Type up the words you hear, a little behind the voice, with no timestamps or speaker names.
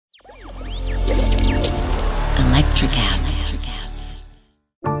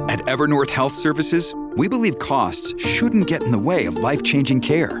At Evernorth Health Services, we believe costs shouldn't get in the way of life-changing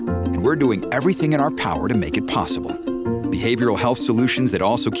care, and we're doing everything in our power to make it possible. Behavioral health solutions that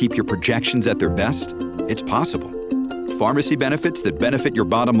also keep your projections at their best? It's possible. Pharmacy benefits that benefit your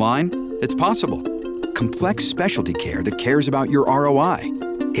bottom line? It's possible. Complex specialty care that cares about your ROI?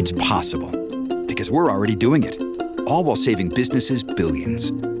 It's possible. Because we're already doing it. All while saving businesses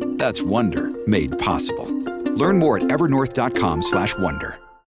billions. That's Wonder made possible. Learn more at evernorth.com/wonder.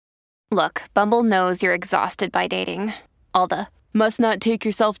 Look, Bumble knows you're exhausted by dating. All the, must not take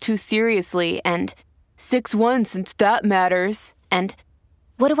yourself too seriously, and 6'1" since that matters, and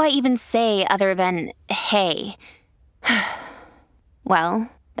what do I even say other than, hey? Well,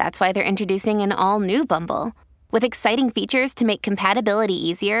 that's why they're introducing an all-new Bumble, with exciting features to make compatibility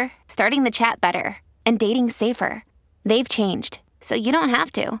easier, starting the chat better, and dating safer. They've changed, so you don't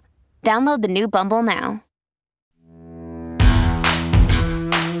have to. Download the new Bumble now.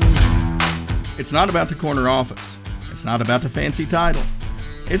 It's not about the corner office. It's not about the fancy title.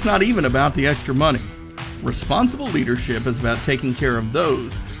 It's not even about the extra money. Responsible leadership is about taking care of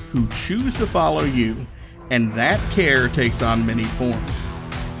those who choose to follow you, and that care takes on many forms.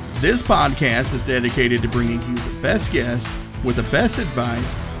 This podcast is dedicated to bringing you the best guests with the best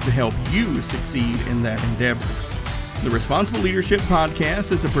advice to help you succeed in that endeavor. The Responsible Leadership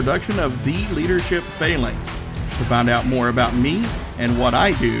Podcast is a production of The Leadership Phalanx. To find out more about me and what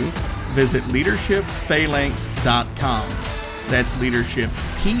I do, visit leadershipphalanx.com. That's leadership,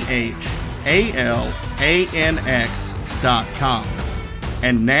 PHALANX.com.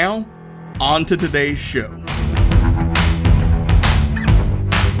 And now, on to today's show.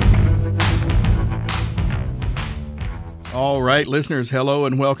 All right, listeners, hello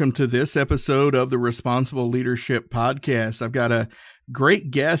and welcome to this episode of the Responsible Leadership Podcast. I've got a great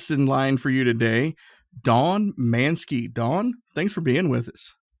guest in line for you today, Dawn Manske. Dawn, thanks for being with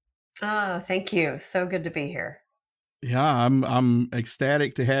us. Thank you. So good to be here. Yeah, I'm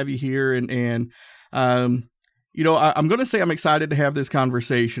ecstatic to have you here. And I'm going to say I'm excited to have this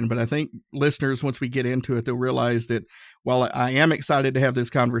conversation, but I think listeners, once we get into it, they'll realize that while I am excited to have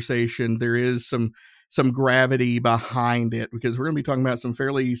this conversation, there is some gravity behind it, because we're going to be talking about some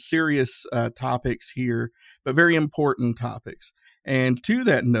fairly serious topics here, but very important topics. And to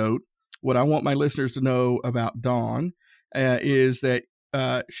that note, what I want my listeners to know about Dawn is that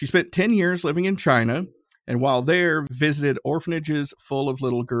she spent 10 years living in China, and while there, visited orphanages full of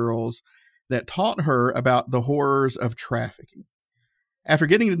little girls that taught her about the horrors of trafficking. After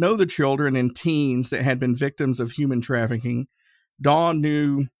getting to know the children and teens that had been victims of human trafficking, Dawn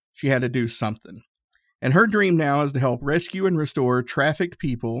knew she had to do something. And her dream now is to help rescue and restore trafficked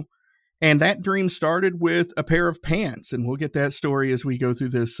people. And that dream started with a pair of pants. And we'll get that story as we go through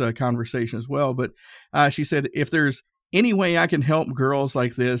this conversation as well. But she said, if there's any way I can help girls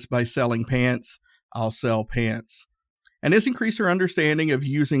like this by selling pants, I'll sell pants. And this increased her understanding of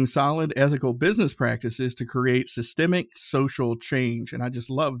using solid ethical business practices to create systemic social change. And I just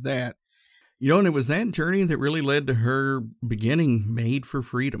love that. And it was that journey that really led to her beginning Made for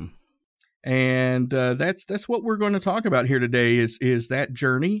Freedom. And that's what we're going to talk about here today is that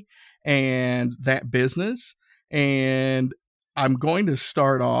journey and that business. And I'm going to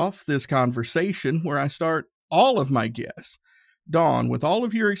start off this conversation where I start all of my guests. Dawn, with all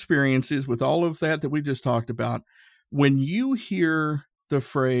of your experiences, with all of that we just talked about, when you hear the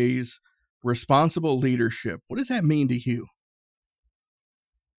phrase responsible leadership, what does that mean to you?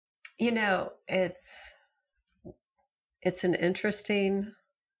 It's an interesting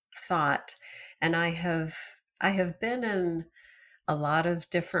thought, and I have been in a lot of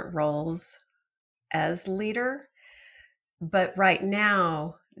different roles as leader, but right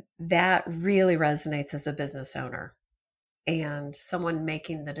now that really resonates as a business owner and someone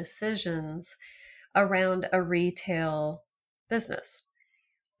making the decisions around a retail business.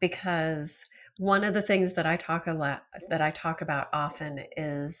 Because one of the things that I talk about often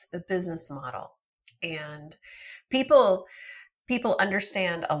is the business model, and people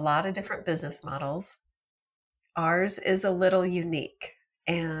understand a lot of different business models. Ours is a little unique,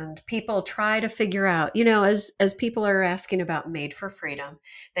 and people try to figure out, as people are asking about Made for Freedom,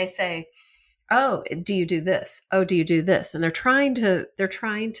 they say, oh, do you do this? Oh, do you do this? And they're trying to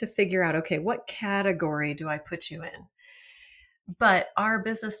figure out, okay, what category do I put you in? But our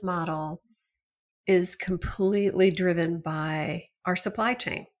business model is completely driven by our supply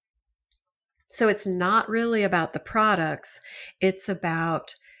chain. So it's not really about the products. It's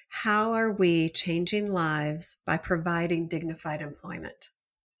about how are we changing lives by providing dignified employment.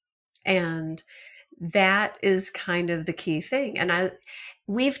 And that is kind of the key thing. And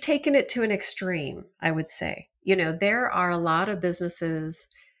we've taken it to an extreme, I would say. There are a lot of businesses,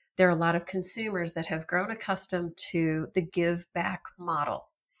 there are a lot of consumers that have grown accustomed to the give back model.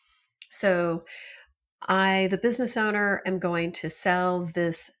 So the business owner, am going to sell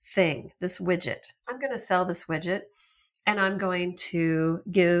this thing, this widget. I'm going to sell this widget and I'm going to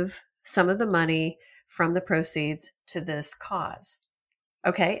give some of the money from the proceeds to this cause.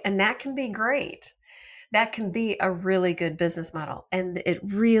 Okay. And that can be great. That can be a really good business model. And it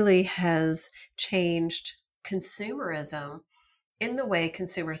really has changed consumerism in the way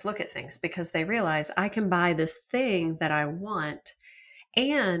consumers look at things, because they realize I can buy this thing that I want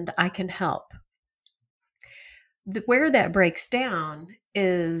and I can help. Where that breaks down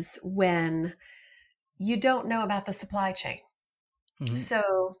is when you don't know about the supply chain. Mm-hmm.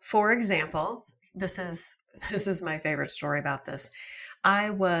 So, for example, this is my favorite story about this.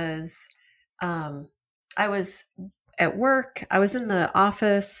 I was at work. I was in the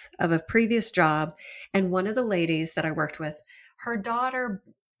office of a previous job, and one of the ladies that I worked with, her daughter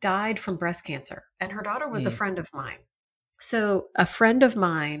died from breast cancer, and her daughter was a friend of mine. So a friend of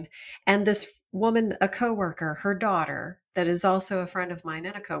mine and this woman, a coworker, her daughter, that is also a friend of mine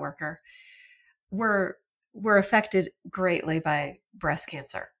and a coworker, were affected greatly by breast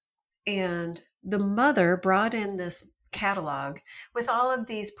cancer. And the mother brought in this catalog with all of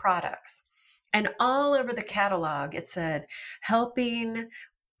these products. And all over the catalog, it said, helping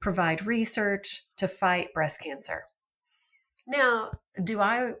provide research to fight breast cancer. Now, do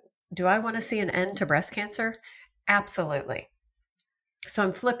I want to see an end to breast cancer? Absolutely. So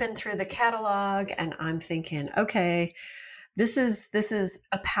I'm flipping through the catalog and I'm thinking, okay, this is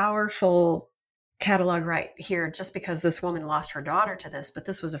a powerful catalog right here, just because this woman lost her daughter to this, but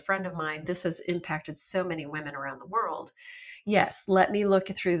this was a friend of mine. This has impacted so many women around the world. Yes, let me look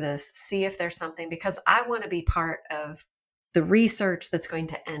through this, see if there's something, because I want to be part of the research that's going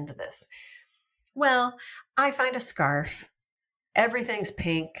to end this. Well, I find a scarf. Everything's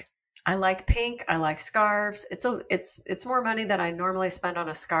pink. I like pink. I like scarves. It's more money than I normally spend on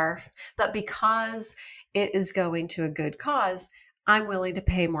a scarf, but because it is going to a good cause, I'm willing to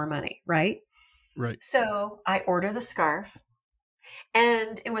pay more money, right? Right. So I order the scarf,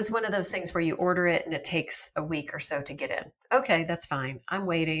 and it was one of those things where you order it and it takes a week or so to get in. Okay, that's fine. I'm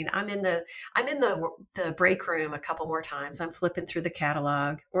waiting. I'm in the break room a couple more times. I'm flipping through the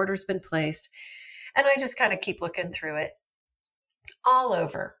catalog. Order's been placed, and I just kind of keep looking through it. All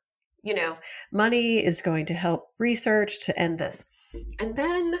over, money is going to help research to end this. And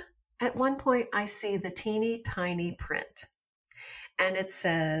then at one point I see the teeny tiny print, and it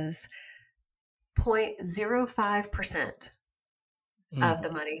says 0.05% of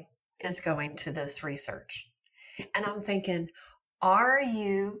the money is going to this research. And I'm thinking, are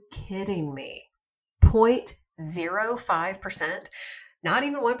you kidding me? 0.05%? Not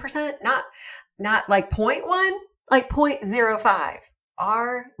even 1%? Not like 0.1? Like 0.05.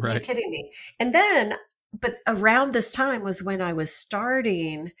 Are you kidding me? And then, but around this time was when I was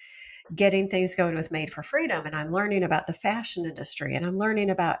starting getting things going with Made for Freedom, and I'm learning about the fashion industry, and I'm learning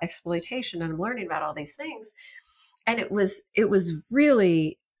about exploitation, and I'm learning about all these things. And it was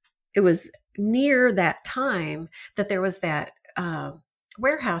near that time that there was that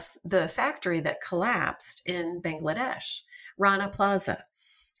warehouse, the factory that collapsed in Bangladesh, Rana Plaza.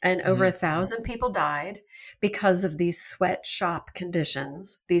 And over 1,000 people died because of these sweatshop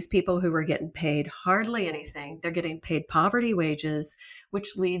conditions. These people who were getting paid hardly anything, they're getting paid poverty wages,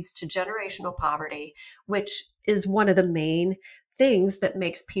 which leads to generational poverty, which is one of the main things that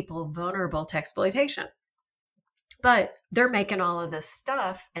makes people vulnerable to exploitation. But they're making all of this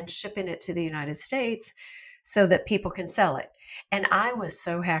stuff and shipping it to the United States so that people can sell it. And I was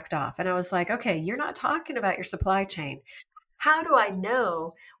so hacked off. And I was like, okay, you're not talking about your supply chain. How do I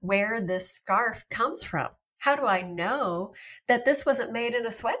know where this scarf comes from? How do I know that this wasn't made in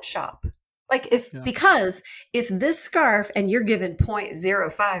a sweatshop? Because if this scarf, and you're given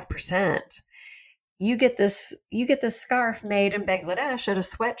 0.05%, you get this scarf made in Bangladesh at a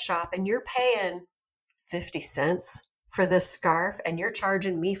sweatshop, and you're paying 50 cents for this scarf, and you're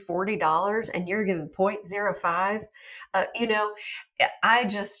charging me $40, and you're giving 0.05. I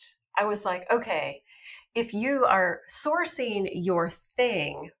was like, okay, if you are sourcing your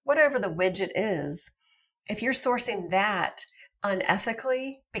thing, whatever the widget is, if you're sourcing that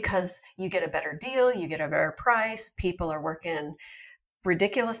unethically because you get a better deal, you get a better price, people are working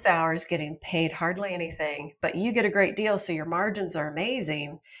ridiculous hours, getting paid hardly anything, but you get a great deal, so your margins are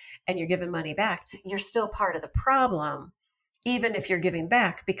amazing, and you're giving money back, you're still part of the problem, even if you're giving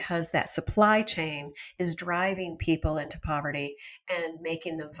back, because that supply chain is driving people into poverty and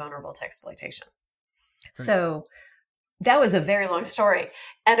making them vulnerable to exploitation. Right. So that was a very long story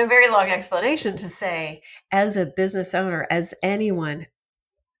and a very long explanation to say, as a business owner, as anyone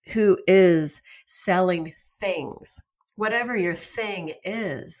who is selling things, whatever your thing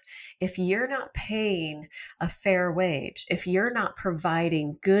is, if you're not paying a fair wage, if you're not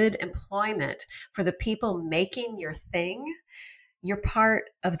providing good employment for the people making your thing, you're part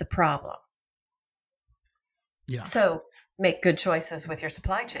of the problem. Yeah. So make good choices with your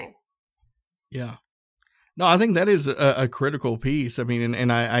supply chain. Yeah. No, I think that is a critical piece. I mean,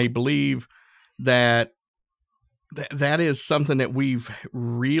 and I believe that that is something that we've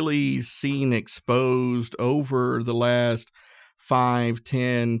really seen exposed over the last 5,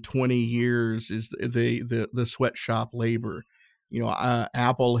 10, 20 years is the sweatshop labor.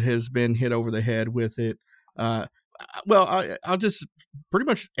 Apple has been hit over the head with it. I'll just pretty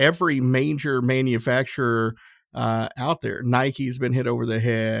much every major manufacturer out there. Nike's been hit over the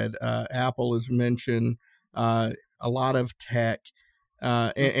head. Apple is mentioned. A lot of tech.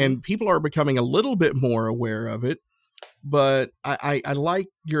 And people are becoming a little bit more aware of it. But I like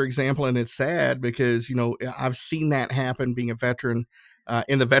your example, and it's sad because, I've seen that happen being a veteran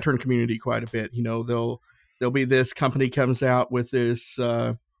in the veteran community quite a bit. There'll be this company comes out with this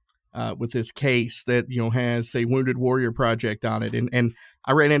case that, has, say, Wounded Warrior Project on it. And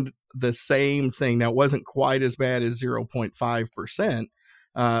I ran into the same thing. Now, it wasn't quite as bad as 0.5%,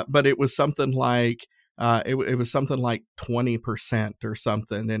 but it was something like, it was something like 20% or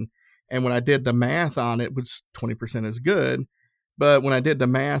something. And when I did the math on it, which 20% is good, but when I did the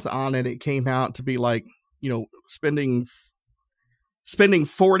math on it, it came out to be like, spending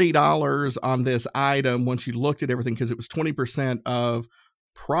 $40 on this item once you looked at everything, because it was 20% of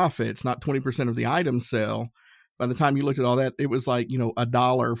profits, not 20% of the item sale. By the time you looked at all that, it was like,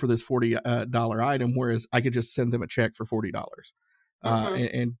 $1 for this $40 item, whereas I could just send them a check for $40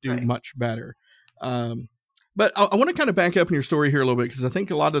 and do much better. But I want to kind of back up in your story here a little bit, because I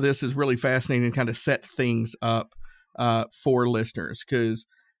think a lot of this is really fascinating and kind of set things up for listeners, because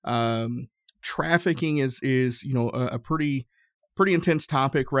trafficking is a pretty intense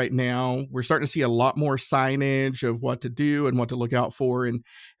topic right now. We're starting to see a lot more signage of what to do and what to look out for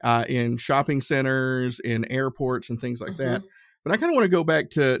in shopping centers, in airports, and things like that. But I kind of want to go back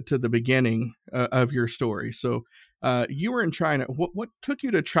to the beginning of your story. So you were in China. What took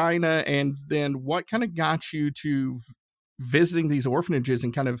you to China, and then what kind of got you to visiting these orphanages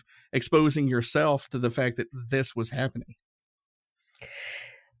and kind of exposing yourself to the fact that this was happening?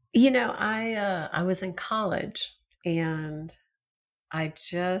 I was in college, and I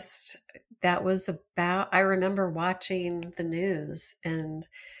remember watching the news and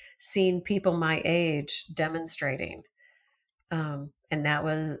seeing people my age demonstrating. And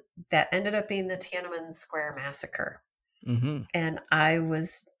that ended up being the Tiananmen Square massacre. Mm-hmm. And I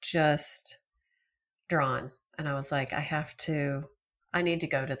was just drawn, and I was like, I need to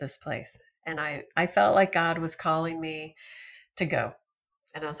go to this place. And I felt like God was calling me to go.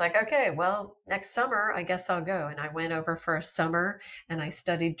 And I was like, okay, well, next summer, I guess I'll go. And I went over for a summer and I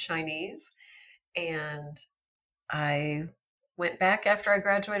studied Chinese, and I went back after I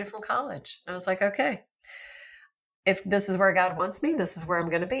graduated from college. And I was like, okay, if this is where God wants me, this is where I'm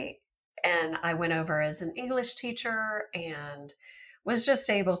going to be. And I went over as an English teacher and was just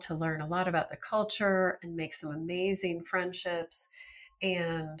able to learn a lot about the culture and make some amazing friendships.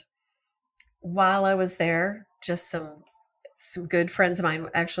 And while I was there, just some good friends of mine,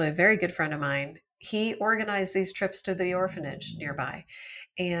 actually a very good friend of mine, he organized these trips to the orphanage nearby.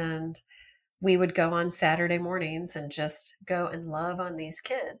 And we would go on Saturday mornings and just go and love on these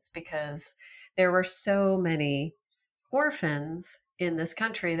kids, because there were so many orphans in this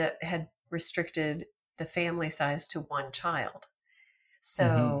country that had restricted the family size to one child.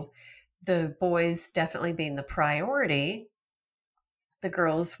 So the boys definitely being the priority, the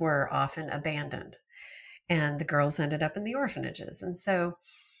girls were often abandoned, and the girls ended up in the orphanages. And so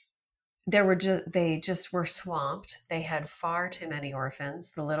they just were swamped. They had far too many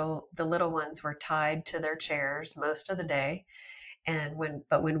orphans. The little ones were tied to their chairs most of the day. And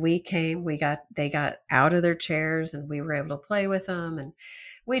when we came, they got out of their chairs, and we were able to play with them, and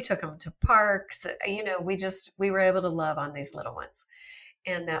we took them to parks. We were able to love on these little ones.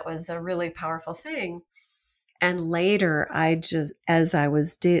 And that was a really powerful thing. And later, as I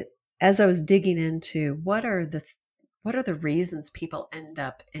was digging into what are the reasons people end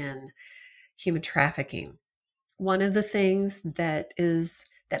up in human trafficking, one of the things that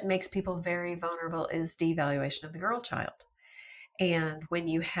makes people very vulnerable is devaluation of the girl child. And when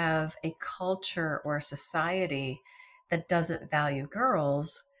you have a culture or a society that doesn't value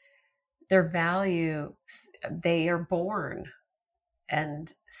girls, they are born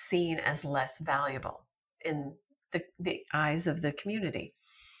and seen as less valuable in the eyes of the community.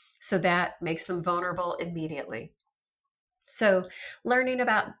 So that makes them vulnerable immediately. So learning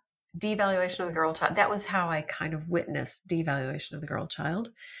about devaluation of the girl child, that was how I kind of witnessed devaluation of the girl child.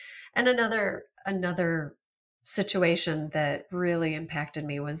 And another situation that really impacted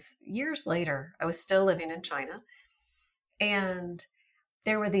me was years later. I was still living in China, and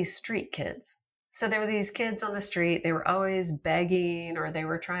there were these street kids. So there were these kids on the street. They were always begging, or they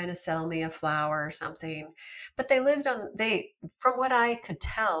were trying to sell me a flower or something. But from what I could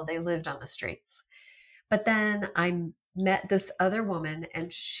tell, they lived on the streets. But then I met this other woman,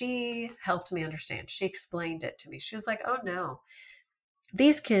 and she helped me understand. She explained it to me. She was like, oh no,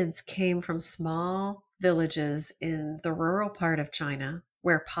 these kids came from small villages in the rural part of China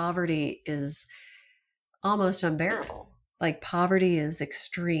where poverty is almost unbearable. Like, poverty is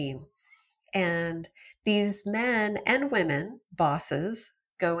extreme. And these men and women, bosses,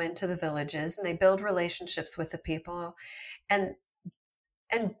 go into the villages and they build relationships with the people and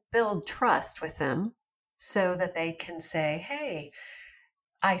build trust with them so that they can say, hey,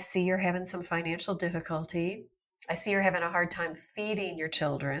 I see you're having some financial difficulty. I see you're having a hard time feeding your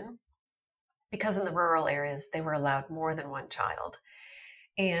children, because in the rural areas, they were allowed more than one child.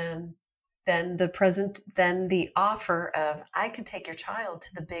 And then the offer of, I could take your child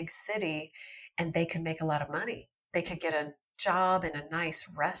to the big city and they could make a lot of money. They could get a job in a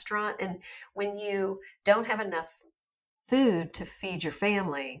nice restaurant. And when you don't have enough food to feed your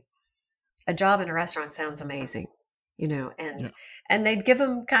family, a job in a restaurant sounds amazing, and they'd give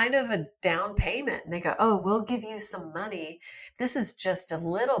them kind of a down payment, and they go, oh, we'll give you some money. This is just a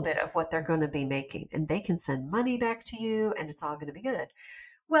little bit of what they're going to be making, and they can send money back to you, and it's all going to be good.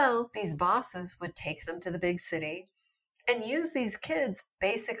 Well, these bosses would take them to the big city and use these kids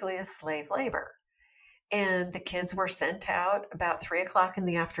basically as slave labor. And the kids were sent out about 3:00 in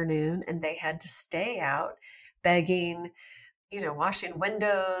the afternoon, and they had to stay out begging, washing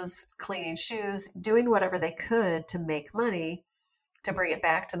windows, cleaning shoes, doing whatever they could to make money to bring it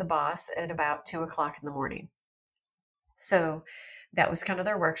back to the boss at about 2:00 in the morning. So that was kind of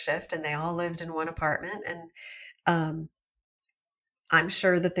their work shift, and they all lived in one apartment. And I'm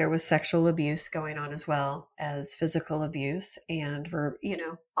sure that there was sexual abuse going on as well as physical abuse and,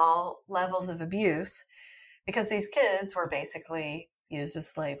 all levels of abuse, because these kids were basically used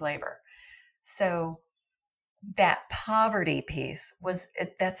as slave labor. So that poverty piece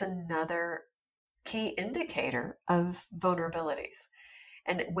that's another key indicator of vulnerabilities.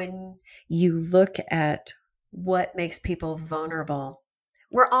 And when you look at what makes people vulnerable,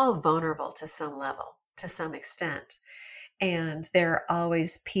 we're all vulnerable to some level, to some extent. And there are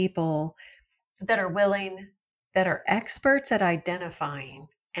always people that are experts at identifying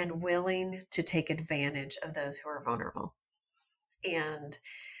and willing to take advantage of those who are vulnerable. And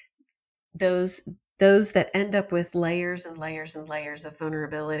those that end up with layers and layers and layers of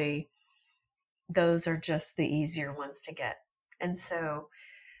vulnerability, those are just the easier ones to get. And so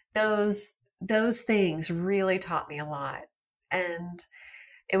those things really taught me a lot. And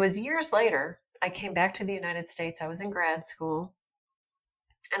it was years later, I came back to the United States. I was in grad school,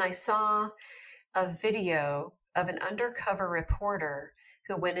 and I saw a video of an undercover reporter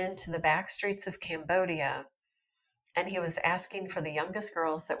who went into the back streets of Cambodia, and he was asking for the youngest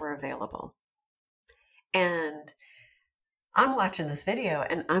girls that were available. And I'm watching this video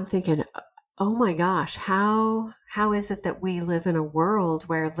and I'm thinking, oh my gosh, how is it that we live in a world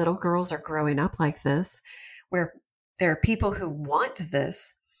where little girls are growing up like this, where there are people who want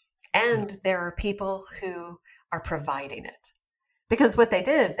this and there are people who are providing it? Because what they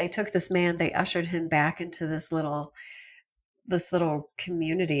did, they took this man, they ushered him back into this little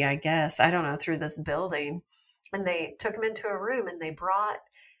community, I guess, I don't know, through this building. And they took him into a room and they brought,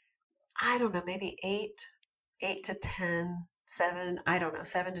 I don't know, maybe 8 to 10, 7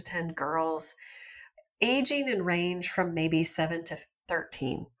 to 10 girls, aging in range from maybe 7 to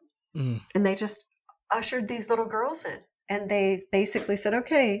 13. And they just ushered these little girls in, and they basically said,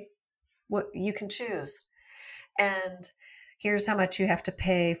 okay, what you can choose. And here's how much you have to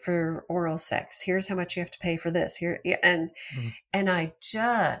pay for oral sex. Here's how much you have to pay for this. And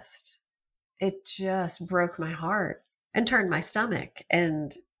it just broke my heart and turned my stomach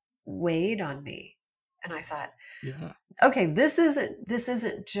and weighed on me. And I thought, okay, this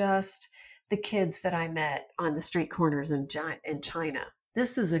isn't just the kids that I met on the street corners in China.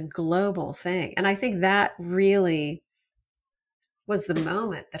 This is a global thing. And I think that really was the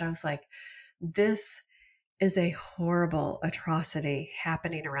moment that I was like, this is a horrible atrocity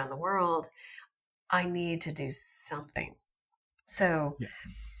happening around the world. I need to do something. So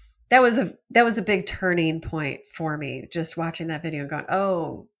that was a big turning point for me, just watching that video and going,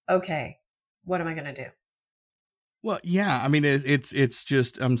 oh, okay, what am I going to do? Well, yeah. I mean, it's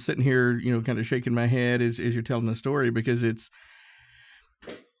just I'm sitting here, kind of shaking my head as you're telling the story because it's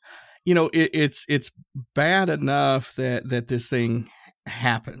bad enough that this thing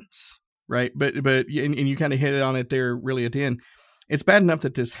happens, right? But and you kind of hit it on it there, really at the end. It's bad enough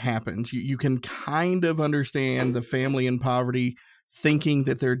that this happens. You can kind of understand the family in poverty thinking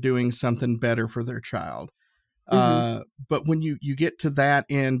that they're doing something better for their child. Mm-hmm. But when you get to that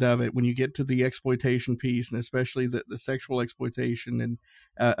end of it, when you get to the exploitation piece, and especially the sexual exploitation and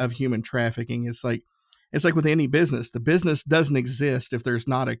of human trafficking, it's like with any business. The business doesn't exist if there's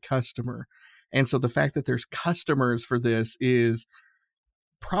not a customer, and so the fact that there's customers for this is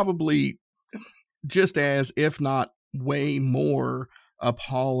probably just as, if not way more,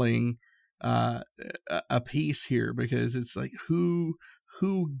 appalling a piece here, because it's like who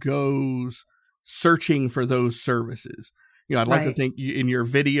goes searching for those services. I'd like to Right. think in your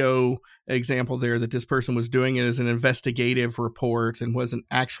video example there that this person was doing it as an investigative report and wasn't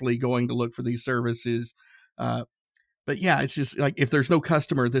actually going to look for these services. But yeah, it's just like if there's no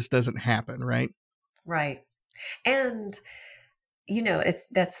customer, this doesn't happen, right? Right. And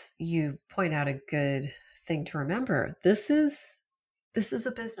you point out a good thing to remember. This is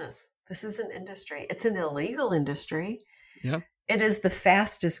a business. This is an industry. It's an illegal industry. Yeah. It is the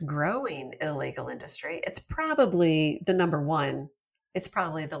fastest growing illegal industry. It's probably the number one. It's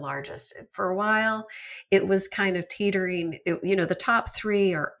probably the largest. For a while, it was kind of teetering. The top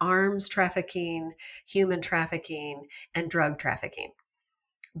three are arms trafficking, human trafficking, and drug trafficking.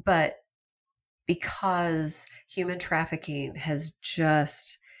 But because human trafficking has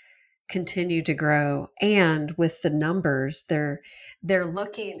just continued to grow, and with the numbers, the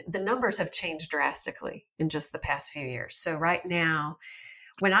numbers have changed drastically in just the past few years. So right now,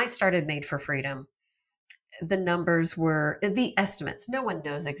 when I started Made for Freedom, the numbers were the estimates. No one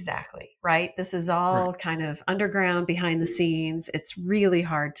knows exactly, right? This is all Right. kind of underground, behind the scenes. It's really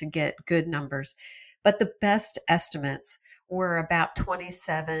hard to get good numbers. But the best estimates were about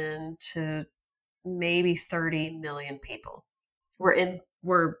 27 to maybe 30 million people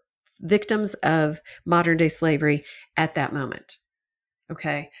were victims of modern day slavery at that moment.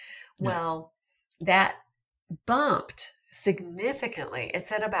 Okay. Yeah. Well, that bumped significantly.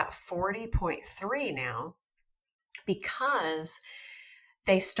 It's at about 40.3 now because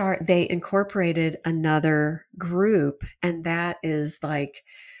they incorporated another group, and that is like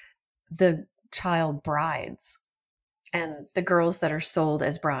the child brides and the girls that are sold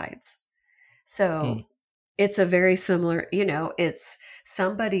as brides. So Mm. it's a very similar, it's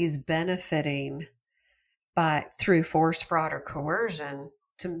somebody's benefiting through force, fraud, or coercion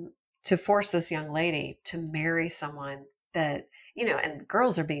to force this young lady to marry someone that, and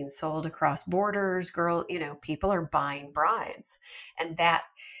girls are being sold across borders. People are buying brides. And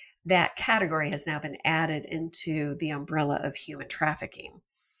that category has now been added into the umbrella of human trafficking.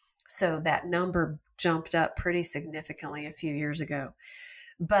 So that number jumped up pretty significantly a few years ago.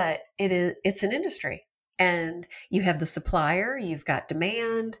 But it's an industry, and you have the supplier, you've got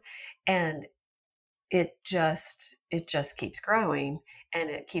demand, and it just keeps growing, and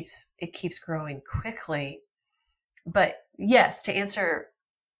it keeps growing quickly. But yes, to answer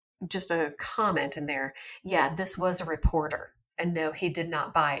just a comment in there, yeah, this was a reporter, and no, he did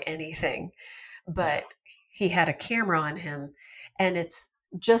not buy anything, Yeah. but he had a camera on him, and it's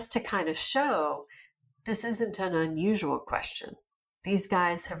just to kind of show this isn't an unusual question. These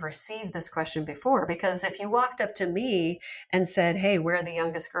guys have received this question before, because if you walked up to me and said, "Hey, where are the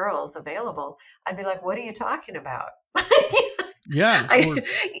youngest girls available?" I'd be like, "What are you talking about?" Yeah. Or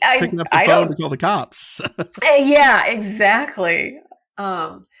I picking up the I phone to don't. call the cops. Yeah, exactly.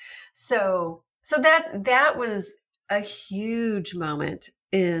 So that was a huge moment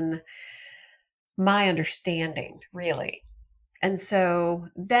in my understanding, really. And so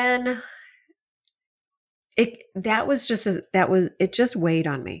then it just weighed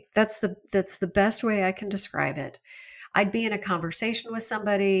on me. That's the best way I can describe it. I'd be in a conversation with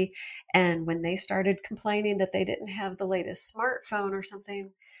somebody, and when they started complaining that they didn't have the latest smartphone or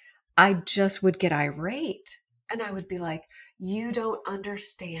something, I just would get irate, and I would be like, "You don't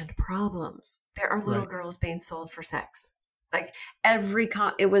understand problems. There are little Right. girls being sold for sex." Like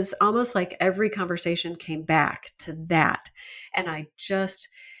it was almost like every conversation came back to that. And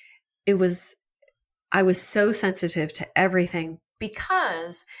it was I was so sensitive to everything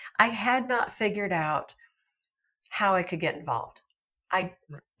because I had not figured out how I could get involved. I,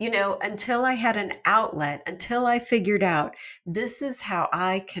 Right. until I had an outlet, until I figured out this is how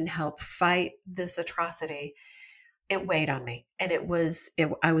I can help fight this atrocity, it weighed on me. And I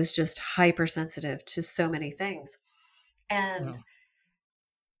was just hypersensitive to so many things. And Wow.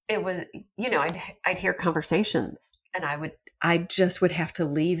 it was, I'd hear conversations, and I just would have to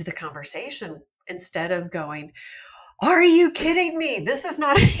leave the conversation instead of going, are you kidding me? This is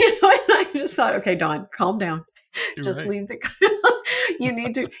not, and I just thought, okay, Dawn, calm down. You're Just right. leave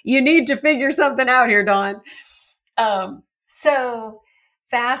you need to figure something out here, Dawn. So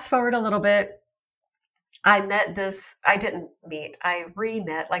fast forward a little bit. I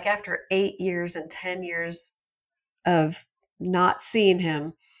re-met, like after 8 years and 10 years of not seeing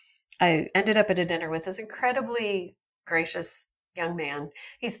him. I ended up at a dinner with this incredibly gracious young man.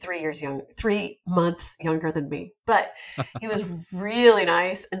 He's 3 months younger than me, but he was really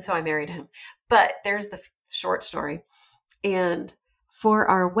nice. And so I married him. But there's the short story. And for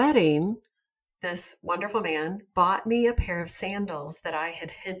our wedding, this wonderful man bought me a pair of sandals that I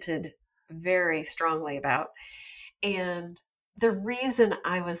had hinted very strongly about. And the reason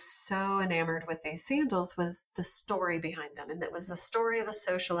I was so enamored with these sandals was the story behind them. And it was the story of a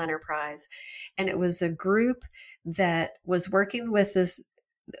social enterprise. And it was a group that was working with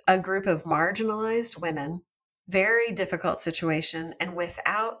a group of marginalized women, very difficult situation. And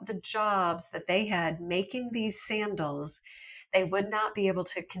without the jobs that they had making these sandals, they would not be able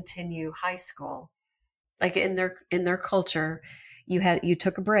to continue high school. Like in their culture, you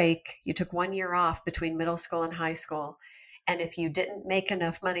took a break, you took 1 year off between middle school and high school. And if you didn't make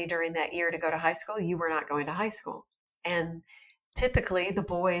enough money during that year to go to high school, you were not going to high school. And typically the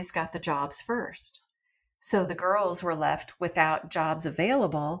boys got the jobs first. So the girls were left without jobs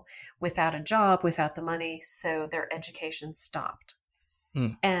available, without a job, without the money. So their education stopped.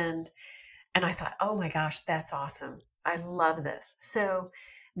 And I thought, oh my gosh, that's awesome. I love this. So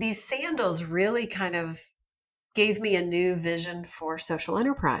these sandals really kind of gave me a new vision for social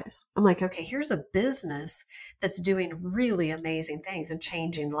enterprise. I'm like, okay, here's a business that's doing really amazing things and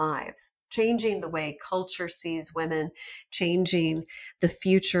changing lives, changing the way culture sees women, changing the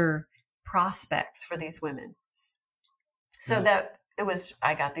future prospects for these women. So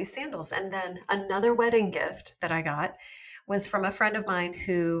I got these sandals. And then another wedding gift that I got was from a friend of mine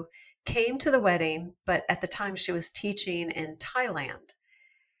who came to the wedding, but at the time she was teaching in Thailand.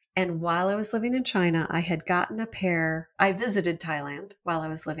 And while I was living in China, I visited Thailand while I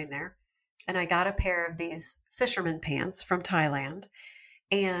was living there, and I got a pair of these fisherman pants from Thailand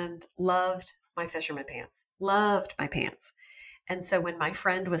and loved my fisherman pants, loved my pants. And so when my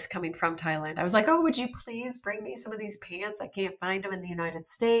friend was coming from Thailand, I was like, oh, would you please bring me some of these pants? I can't find them in the United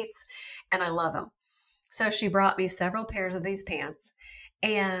States, and I love them. So she brought me several pairs of these pants.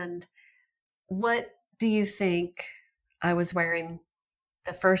 And what do you think I was wearing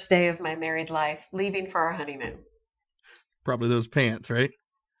the first day of my married life, leaving for our honeymoon? Probably those pants, right?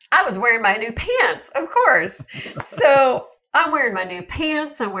 I was wearing my new pants, of course. So I'm wearing my new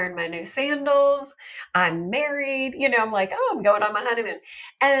pants. I'm wearing my new sandals. I'm married. I'm like, oh, I'm going on my honeymoon.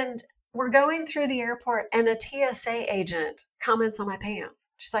 And we're going through the airport, and a TSA agent comments on my pants.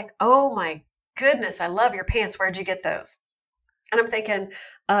 She's like, oh my goodness, I love your pants. Where'd you get those? And I'm thinking,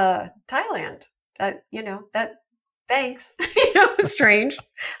 Thailand. Thanks. Strange.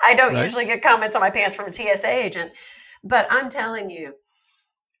 I don't usually get comments on my pants from a TSA agent, but I'm telling you,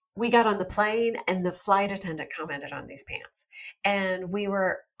 we got on the plane and the flight attendant commented on these pants, and we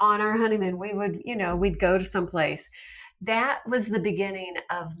were on our honeymoon. We would, we'd go to some place. That was the beginning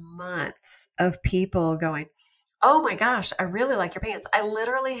of months of people going, oh my gosh, I really like your pants. I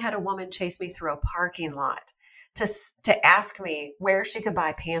literally had a woman chase me through a parking lot to ask me where she could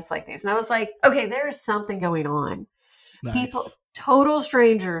buy pants like these. And I was like, okay, there's something going on. Nice. People, total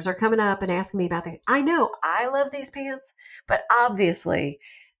strangers are coming up and asking me about these. I know I love these pants, but obviously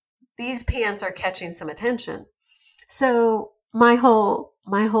these pants are catching some attention. So my whole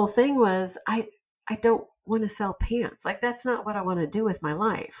thing was, I don't want to sell pants. Like, that's not what I want to do with my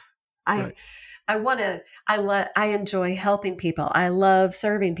life. I enjoy helping people. I love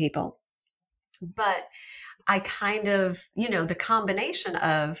serving people, but I kind of, the combination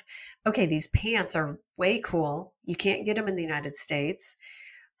of, okay, these pants are way cool. You can't get them in the United States.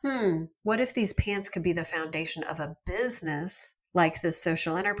 What if these pants could be the foundation of a business like this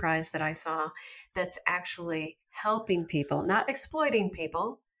social enterprise that I saw that's actually helping people, not exploiting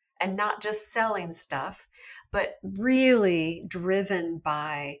people and not just selling stuff, but really driven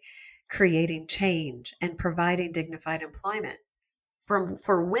by creating change and providing dignified employment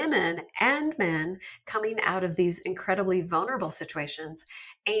for women and men coming out of these incredibly vulnerable situations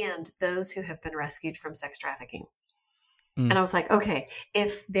and those who have been rescued from sex trafficking. And I was like, okay,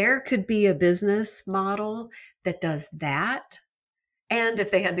 if there could be a business model that does that, and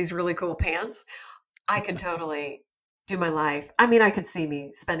if they had these really cool pants, I could totally do my life. I mean, I could see me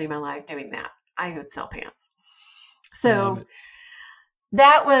spending my life doing that. I would sell pants. So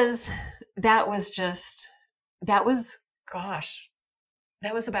that was, that was just, that was, gosh,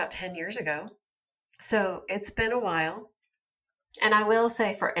 that was about 10 years ago. So it's been a while. And I will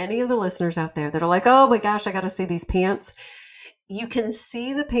say, for any of the listeners out there that are like, oh my gosh, I got to see these pants. You can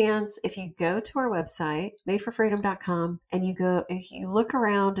see the pants if you go to our website, madeforfreedom.com, and if you look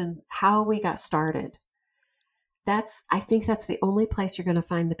around and how we got started. I think that's the only place you're going to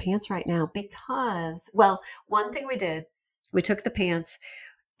find the pants right now because, well, one thing we did, we took the pants,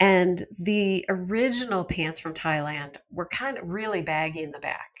 and the original pants from Thailand were kind of really baggy in the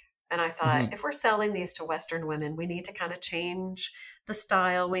back. And I thought, if we're selling these to Western women, we need to kind of change the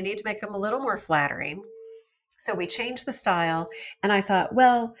style. We need to make them a little more flattering. So we changed the style. And I thought,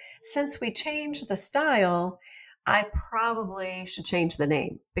 well, since we changed the style, I probably should change the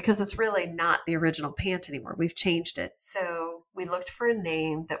name because it's really not the original pant anymore. We've changed it. So we looked for a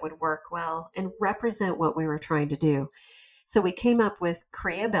name that would work well and represent what we were trying to do. So we came up with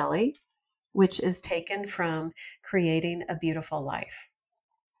Crea Belly, which is taken from Creating a Beautiful Life.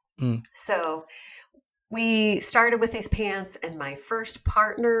 So we started with these pants, and my first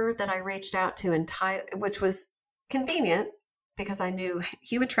partner that I reached out to in which was convenient because I knew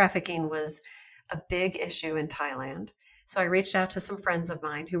human trafficking was a big issue in Thailand. So I reached out to some friends of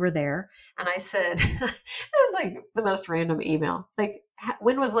mine who were there, and I said, this is like the most random email. Like,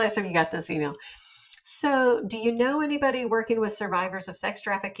 when was the last time you got this email? So do you know anybody working with survivors of sex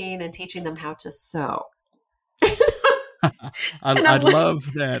trafficking and teaching them how to sew? I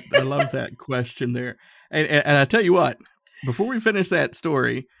love that. I love that question there. And I tell you what, before we finish that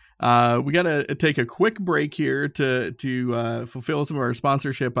story, we got to take a quick break here to fulfill some of our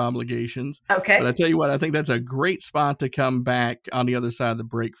sponsorship obligations. Okay. But I tell you what, I think that's a great spot to come back on the other side of the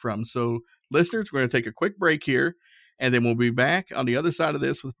break from. So listeners, we're going to take a quick break here, and then we'll be back on the other side of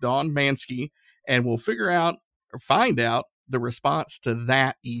this with Dawn Manske, and we'll figure out or find out the response to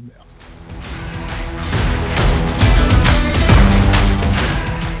that email.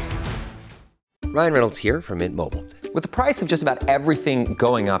 Ryan Reynolds here from Mint Mobile. With the price of just about everything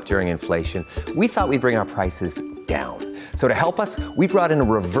going up during inflation, we thought we'd bring our prices down. So to help us, we brought in a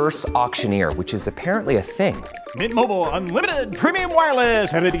reverse auctioneer, which is apparently a thing. Mint Mobile Unlimited Premium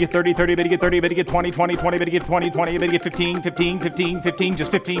Wireless. How to get 30, 30, bit to get 30, bit to get 20, 20, 20, bit to get 20, 20, bit to get 15, 15, 15, 15,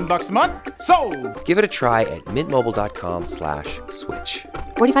 just $15 a month? Sold! Give it a try at mintmobile.com/switch.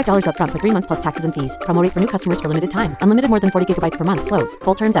 $45 up front for 3 months plus taxes and fees. Promo rate for new customers for limited time. Unlimited more than 40 gigabytes per month. Slows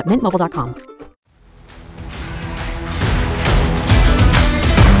full terms at mintmobile.com.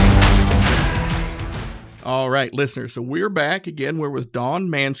 All right, listeners. So we're back again. We're with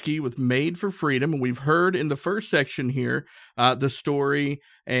Dawn Manske with Made for Freedom. And we've heard in the first section here the story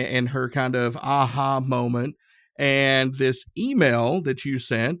and her kind of aha moment. And this email that you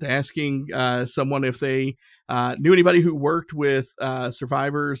sent asking someone if they knew anybody who worked with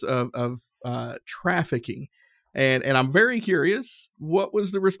survivors of trafficking. And I'm very curious, what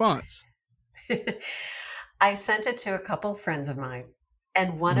was the response? I sent it to a couple friends of mine.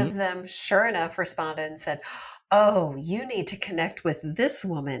 And one of them, sure enough, responded and said, oh, you need to connect with this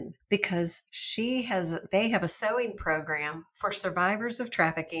woman because they have a sewing program for survivors of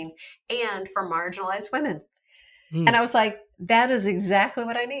trafficking and for marginalized women. And I was like, that is exactly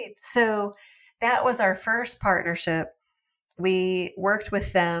what I need. So that was our first partnership. We worked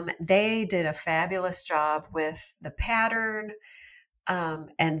with them. They did a fabulous job with the pattern.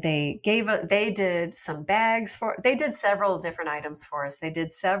 And they did some bags they did several different items for us. They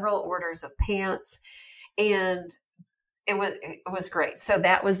did several orders of pants, and it was great. So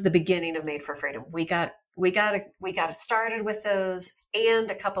that was the beginning of Made for Freedom. We got started with those and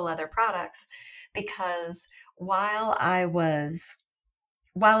a couple other products because while I was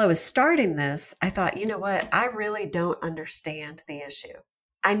starting this, I thought, you know what? I really don't understand the issue.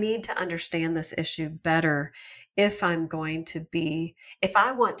 I need to understand this issue better. If I want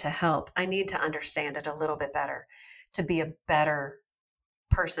to help, I need to understand it a little bit better to be a better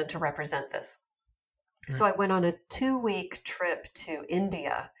person to represent this. Right. So I went on a 2-week trip to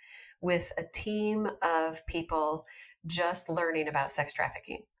India with a team of people just learning about sex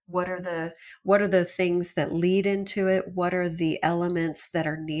trafficking. What are the things that lead into it? What are the elements that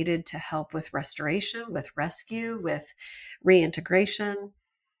are needed to help with restoration, with rescue, with reintegration?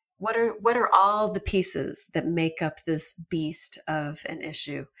 What are all the pieces that make up this beast of an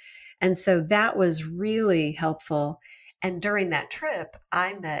issue? And so that was really helpful. And during that trip,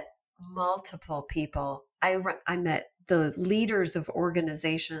 I met multiple people. I met the leaders of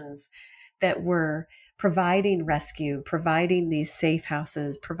organizations that were providing rescue, providing these safe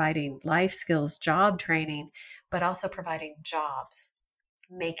houses, providing life skills, job training, but also providing jobs,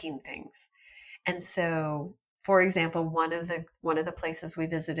 making things. And so For example, one of the places we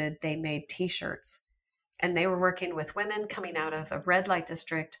visited, they made T-shirts, and they were working with women coming out of a red light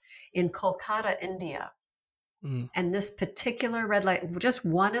district in Kolkata, India. And this particular red light, just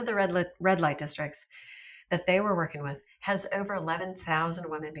one of the red light districts that they were working with, has over 11,000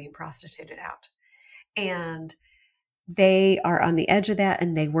 women being prostituted out. And they are on the edge of that,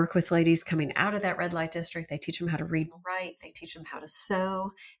 and they work with ladies coming out of that red light district. They teach them how to read and write. They teach them how to sew,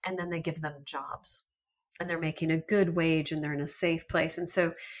 and then they give them jobs. And they're making a good wage, and they're in a safe place. And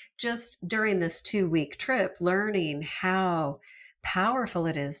so just during this 2-week trip, learning how powerful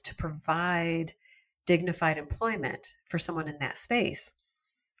it is to provide dignified employment for someone in that space.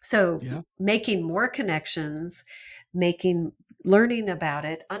 So making more connections, learning about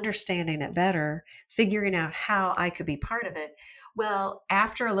it, understanding it better, figuring out how I could be part of it. Well,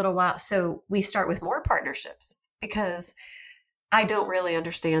 after a little while, so we start with more partnerships, because I don't really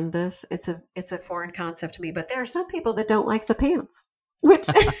understand this. It's a foreign concept to me, but there are some people that don't like the pants, which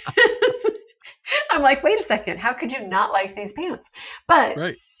I'm like, wait a second, how could you not like these pants? But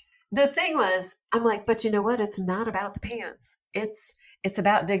the thing was, I'm like, but you know what? It's not about the pants. It's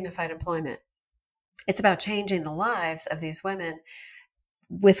about dignified employment. It's about changing the lives of these women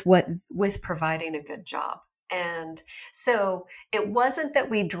with providing a good job. And so it wasn't that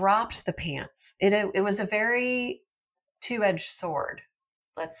we dropped the pants. It was a very two-edged sword,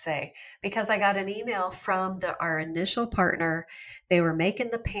 let's say, because I got an email from our initial partner. They were making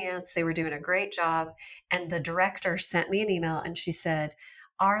the pants. They were doing a great job. And the director sent me an email, and she said,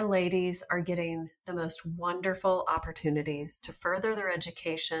 our ladies are getting the most wonderful opportunities to further their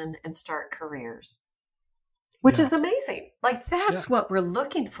education and start careers, which is amazing. Like, that's what we're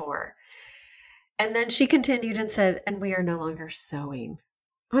looking for. And then she continued and said, and we are no longer sewing.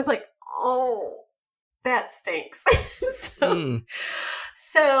 I was like, oh, that stinks.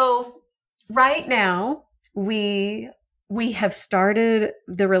 So right now we have started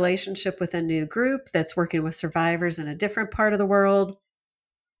the relationship with a new group that's working with survivors in a different part of the world.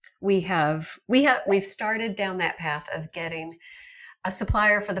 We've started down that path of getting a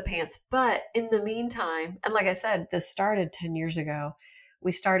supplier for the pants. But in the meantime, and like I said, this started 10 years ago.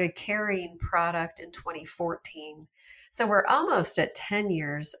 We started carrying product in 2014. So we're almost at 10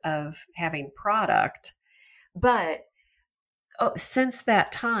 years of having product. But since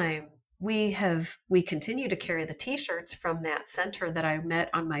that time, we continue to carry the T-shirts from that center that I met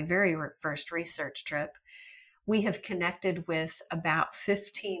on my very first research trip. We have connected with about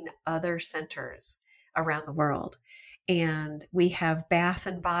 15 other centers around the world. And we have bath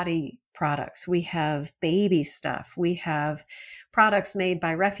and body products. We have baby stuff. We have products made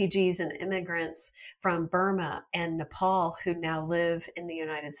by refugees and immigrants from Burma and Nepal who now live in the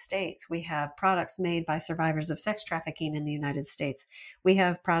United States. We have products made by survivors of sex trafficking in the United States. We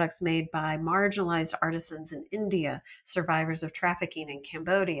have products made by marginalized artisans in India, survivors of trafficking in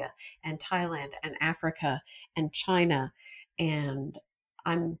Cambodia and Thailand and Africa and China. And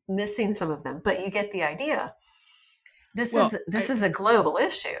I'm missing some of them, but you get the idea. This is a global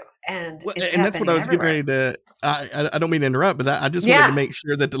issue, and it's and that's what I was everywhere. getting ready to. I don't mean to interrupt, but I just wanted to make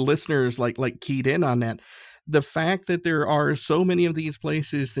sure that the listeners like keyed in on that. The fact that there are so many of these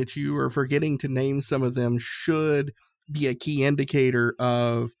places that you are forgetting to name some of them should be a key indicator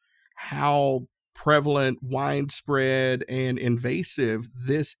of how prevalent, widespread, and invasive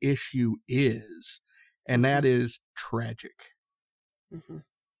this issue is, and that is tragic. Mm-hmm.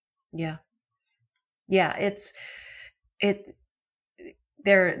 Yeah.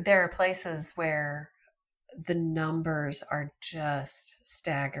 There are places where the numbers are just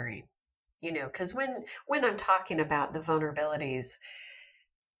staggering, because when I'm talking about the vulnerabilities,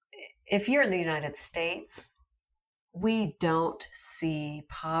 if you're in the United States, we don't see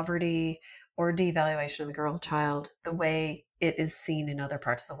poverty or devaluation of the girl child the way it is seen in other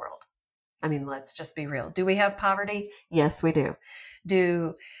parts of the world. I mean, let's just be real. Do we have poverty? Yes, we do.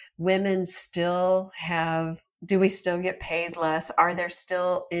 Do women do we still get paid less? Are there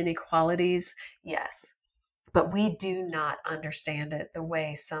still inequalities? Yes. But we do not understand it the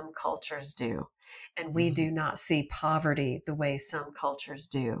way some cultures do. And we do not see poverty the way some cultures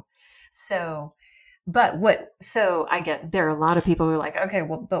do. So I get, there are a lot of people who are like, okay,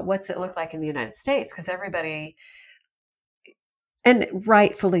 well, but what's it look like in the United States? Because everybody, and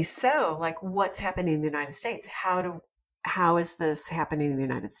rightfully so, like, what's happening in the United States? How is this happening in the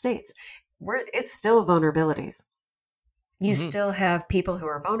United States? It's still vulnerabilities. You still have people who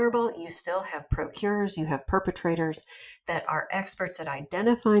are vulnerable. You still have procurers. You have perpetrators that are experts at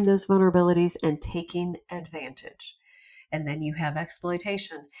identifying those vulnerabilities and taking advantage. And then you have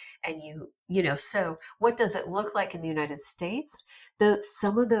exploitation. And so what does it look like in the United States?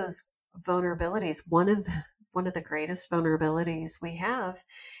 Some of those vulnerabilities, one of one of the greatest vulnerabilities we have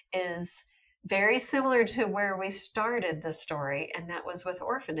is very similar to where we started the story, and that was with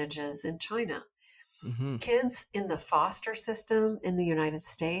orphanages in China. Mm-hmm. Kids in the foster system in the United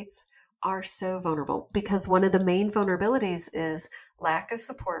States are so vulnerable because one of the main vulnerabilities is lack of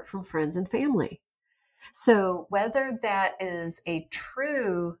support from friends and family. So whether that is a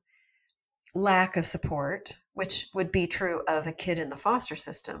true lack of support, which would be true of a kid in the foster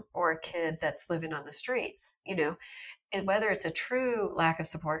system or a kid that's living on the streets, and whether it's a true lack of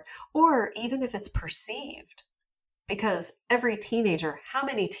support or even if it's perceived, because every teenager, how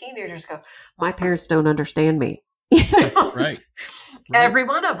many teenagers go, my parents don't understand me, Right. Every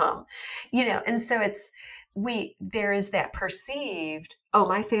one of them, and so there is that perceived, oh,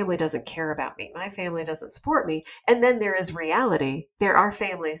 my family doesn't care about me. My family doesn't support me. And then there is reality. There are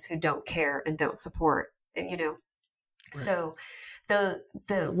families who don't care and don't support, Right. So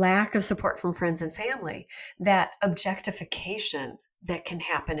the lack of support from friends and family, that objectification that can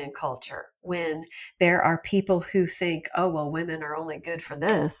happen in culture when there are people who think, oh, well, women are only good for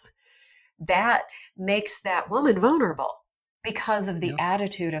this, that makes that woman vulnerable because of the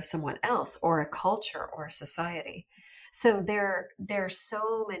attitude of someone else or a culture or a society. So there's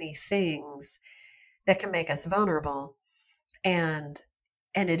so many things that can make us vulnerable. And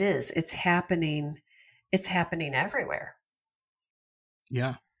it's happening everywhere.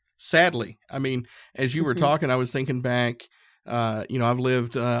 Yeah. Sadly. I mean, as you were talking, I was thinking back, I've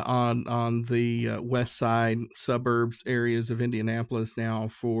lived on the west side suburbs areas of Indianapolis now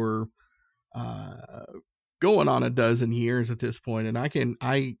for going on a dozen years at this point. And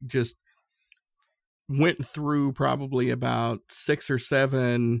I just went through probably about 6 or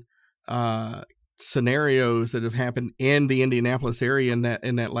 7 scenarios that have happened in the Indianapolis area in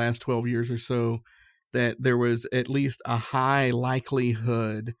that last 12 years or so, that there was at least a high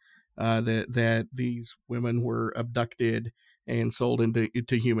likelihood that these women were abducted and sold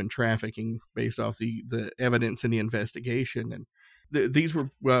into human trafficking based off the evidence in the investigation. And these were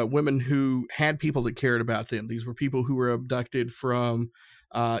women who had people that cared about them. These were people who were abducted from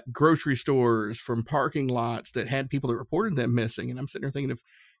grocery stores, from parking lots that had people that reported them missing. And I'm sitting there thinking,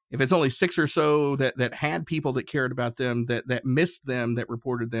 if it's only 6 or so that had people that cared about them, that missed them, that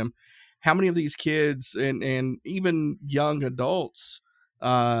reported them, how many of these kids and even young adults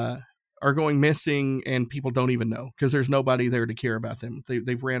are going missing and people don't even know because there's nobody there to care about them.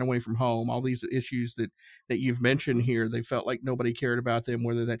 They've ran away from home. All these issues that you've mentioned here, they felt like nobody cared about them,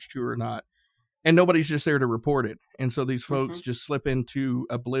 whether that's true or not. And nobody's just there to report it. And so these folks just slip into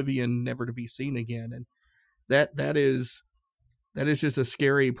oblivion, never to be seen again. And that is just a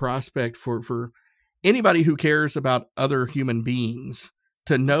scary prospect for anybody who cares about other human beings,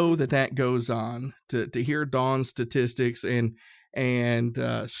 to know that goes on, to hear Dawn's statistics and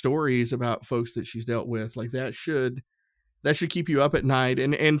stories about folks that she's dealt with. Like that should keep you up at night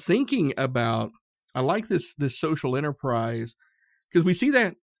and thinking about, I like this social enterprise, because we see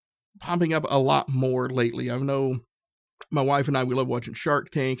that popping up a lot more lately. I know my wife and I, we love watching Shark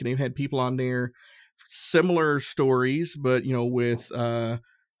Tank, and they've had people on there, similar stories, but with what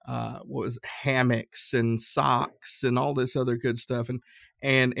was it, hammocks and socks and all this other good stuff.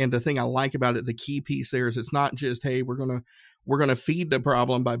 And the thing I like about it, the key piece there, is it's not just, hey, we're gonna feed the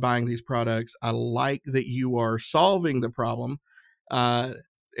problem by buying these products. I like that you are solving the problem,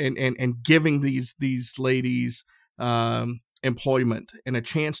 and giving these ladies employment and a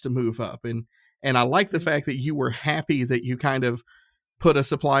chance to move up. And I like the fact that you were happy that you kind of put a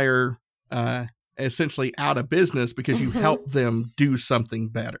supplier essentially out of business because you helped them do something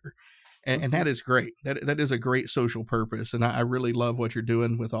better. And that is great. That is a great social purpose. And I really love what you're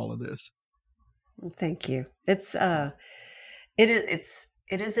doing with all of this. Thank you. It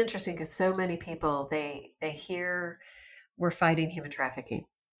is interesting because so many people, they hear we're fighting human trafficking.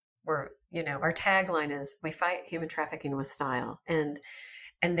 Our tagline is, we fight human trafficking with style. And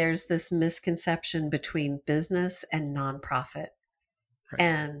there's this misconception between business and nonprofit. Right.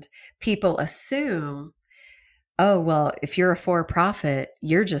 And people assume, oh, well, if you're a for-profit,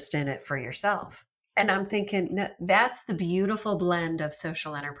 you're just in it for yourself. And I'm thinking, no, that's the beautiful blend of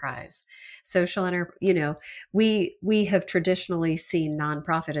social enterprise. We have traditionally seen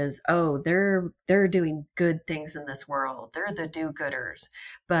nonprofit as, oh, they're doing good things in this world. They're the do-gooders.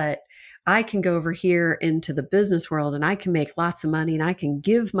 But I can go over here into the business world and I can make lots of money and I can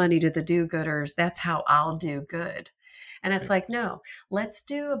give money to the do-gooders. That's how I'll do good. And it's like, no, let's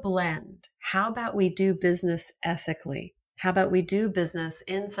do a blend. How about we do business ethically? How about we do business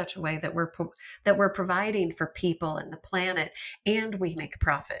in such a way that we're providing for people and the planet, and we make a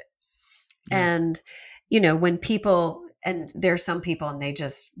profit? Yeah. And, when people, and there's some people and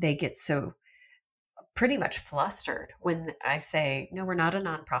they get so pretty much flustered when I say, no, we're not a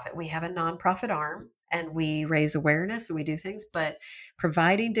nonprofit. We have a nonprofit arm and we raise awareness and we do things, but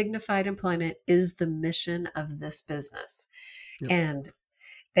providing dignified employment is the mission of this business. Yep. And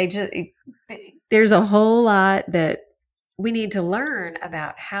there's a whole lot that we need to learn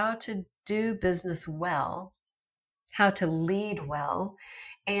about how to do business well, how to lead well,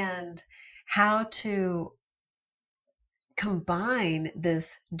 and how to combine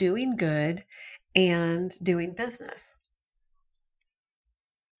this doing good and doing business.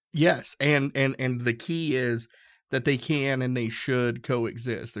 Yes. And the key is that they can and they should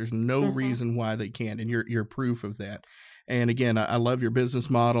coexist. There's no reason why they can't. And you're proof of that. And again, I love your business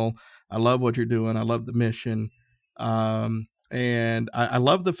model. I love what you're doing. I love the mission. And I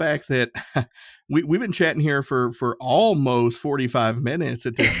love the fact that we've been chatting here for almost 45 minutes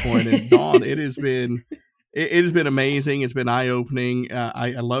at this point. And Dawn, it has been amazing. It's been eye-opening.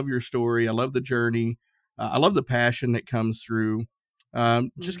 I love your story. I love the journey. I love the passion that comes through.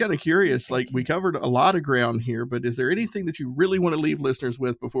 Just kind of curious, like we covered a lot of ground here, but is there anything that you really want to leave listeners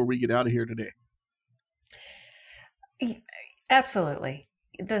with before we get out of here today? Absolutely.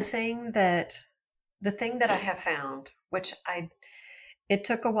 The thing that I have found, which it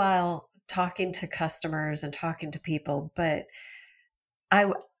took a while talking to customers and talking to people, but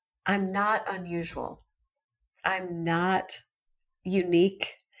I'm not unusual. I'm not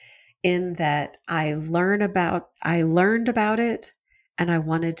unique in that I learned about it and I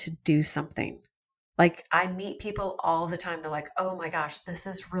wanted to do something. Like I meet people all the time. They're like, oh my gosh, this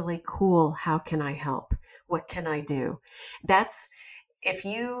is really cool. How can I help? What can I do? If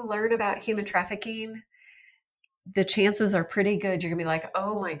you learn about human trafficking, the chances are pretty good. You're gonna be like,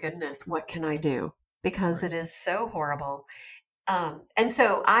 oh my goodness, what can I do? Because it is so horrible. And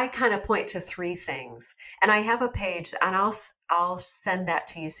so I kind of point to three things, and I have a page, and I'll send that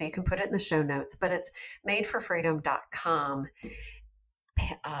to you so you can put it in the show notes, but it's madeforfreedom.com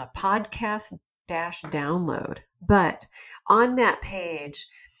podcast-download. But on that page,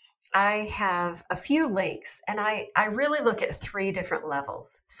 I have a few links, and I really look at three different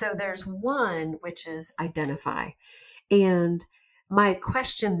levels. So there's one, which is identify. And my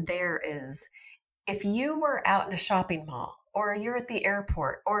question there is, if you were out in a shopping mall, or you're at the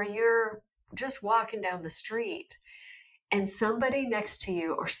airport, or you're just walking down the street, and somebody next to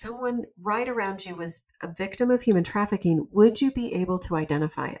you or someone right around you was a victim of human trafficking, would you be able to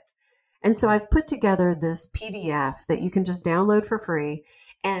identify it? And so I've put together this PDF that you can just download for free,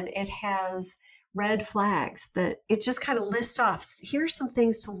 and it has red flags that it just kind of lists off. Here's some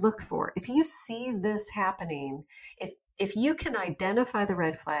things to look for. If you see this happening, if you can identify the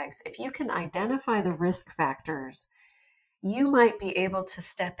red flags, if you can identify the risk factors, you might be able to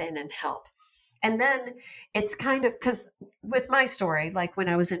step in and help. And then it's kind of, because with my story, like when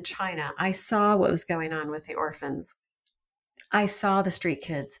I was in China, I saw what was going on with the orphans. I saw the street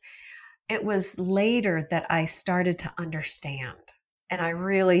kids. It was later that I started to understand. And I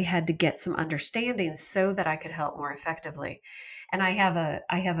really had to get some understanding so that I could help more effectively. And I have a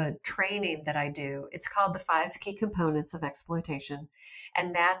training that I do. It's called the 5 Key Components of Exploitation.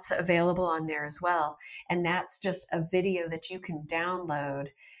 And that's available on there as well. And that's just a video that you can download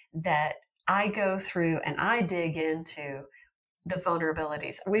that I go through and I dig into the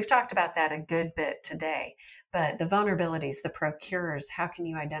vulnerabilities. We've talked about that a good bit today, but the vulnerabilities, the procurers, how can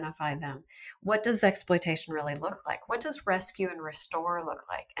you identify them? What does exploitation really look like? What does rescue and restore look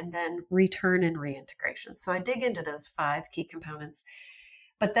like? And then return and reintegration. So I dig into those 5 key components.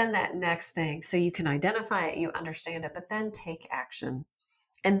 But then that next thing, so you can identify it, you understand it, but then take action.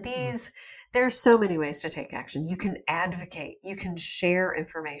 And there's so many ways to take action. You can advocate, you can share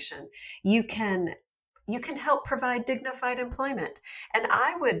information, you can help provide dignified employment. And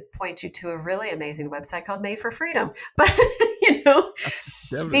I would point you to a really amazing website called Made for Freedom. But,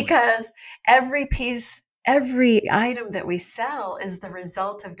 because every item that we sell is the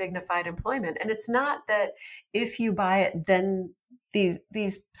result of dignified employment. And it's not that if you buy it, then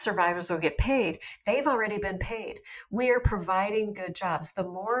these survivors will get paid. They've already been paid. We are providing good jobs. The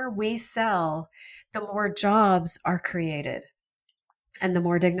more we sell, the more jobs are created and the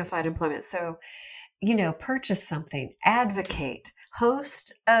more dignified employment. So, purchase something, advocate,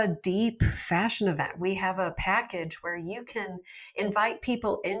 host a deep fashion event. We have a package where you can invite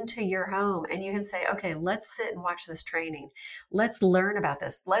people into your home and you can say, okay, let's sit and watch this training. Let's learn about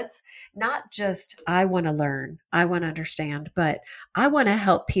this. Let's not just, I want to learn, I want to understand, but I want to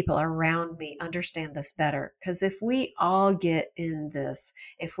help people around me understand this better. Because if we all get in this,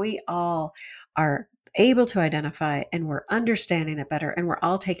 if we all are able to identify and we're understanding it better and we're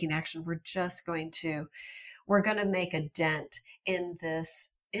all taking action, we're going to make a dent in this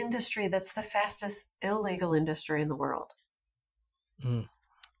industry that's the fastest illegal industry in the world.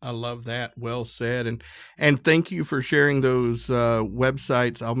 I love that. Well said. And thank you for sharing those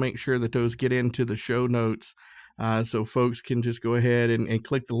websites. I'll make sure that those get into the show notes so folks can just go ahead and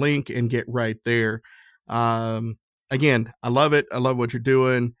click the link and get right there. Again, I love it. I love what you're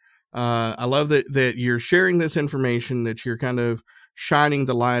doing. I love that you're sharing this information, that you're kind of shining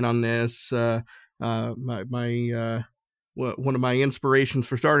the light on this. One of my inspirations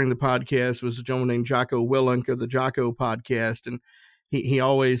for starting the podcast was a gentleman named Jocko Willink of the Jocko podcast. And he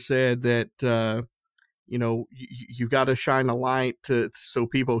always said that, you've got to shine a light so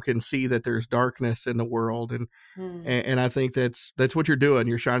people can see that there's darkness in the world. And I think that's what you're doing.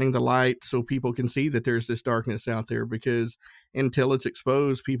 You're shining the light so people can see that there's this darkness out there, because until it's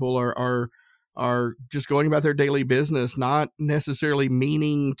exposed, people are just going about their daily business, not necessarily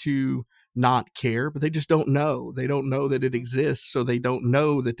meaning to not care, but they just don't know. They don't know that it exists, so they don't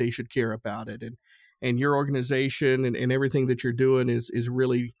know that they should care about it. And your organization and everything that you're doing is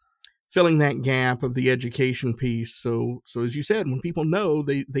really filling that gap of the education piece. So as you said, when people know,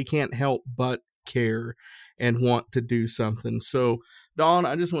 they can't help but care and want to do something. So Dawn,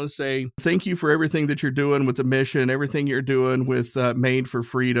 I just want to say thank you for everything that you're doing with the mission, everything you're doing with Made for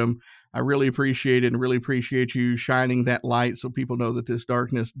Freedom. I really appreciate it, and really appreciate you shining that light so people know that this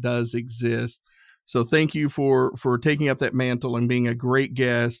darkness does exist. So thank you for taking up that mantle and being a great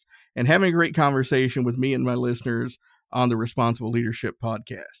guest and having a great conversation with me and my listeners on the Responsible Leadership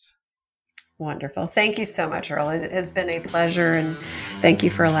Podcast. Wonderful. Thank you so much, Earl. It has been a pleasure, and thank you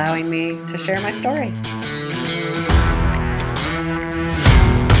for allowing me to share my story.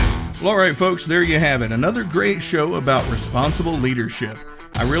 Well, all right, folks, there you have it. Another great show about responsible leadership.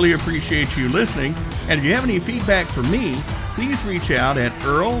 I really appreciate you listening. And if you have any feedback for me, please reach out at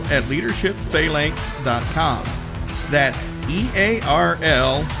earl@leadershipphalanx.com. That's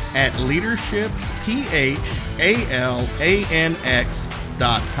EARL at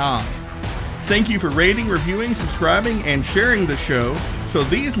leadershipphalanx.com. Thank you for rating, reviewing, subscribing, and sharing the show so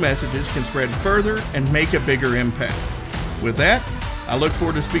these messages can spread further and make a bigger impact. With that, I look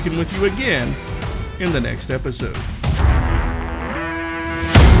forward to speaking with you again in the next episode.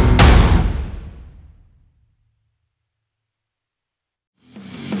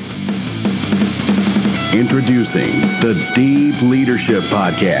 Introducing the Deep Leadership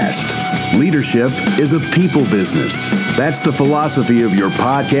Podcast. Leadership is a people business. That's the philosophy of your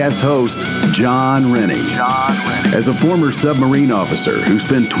podcast host, John Rennie. As a former submarine officer who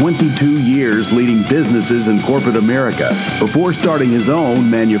spent 22 years leading businesses in corporate America before starting his own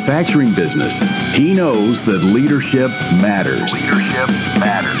manufacturing business, he knows that leadership matters.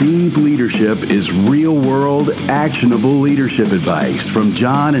 Deep Leadership is real-world, actionable leadership advice from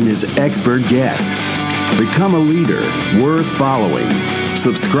John and his expert guests. Become a leader worth following.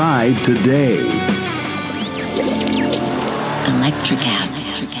 Subscribe today. Electricast.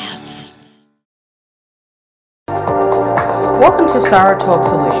 Welcome to Sarah Talk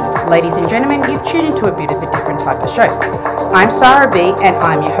Solutions. Ladies and gentlemen, you've tuned into a bit of a different type of show. I'm Sarah B and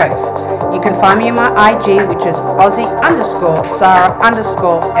I'm your host. You can find me on my IG, which is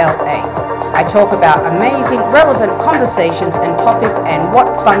Aussie_Sarah_LA. I talk about amazing, relevant conversations and topics and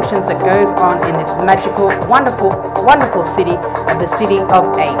what functions that goes on in this magical, wonderful, wonderful city of the City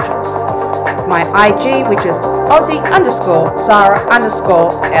of Angels. My IG, which is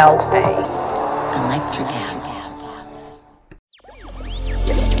Aussie_Sarah_LA.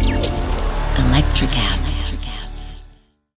 Electricast.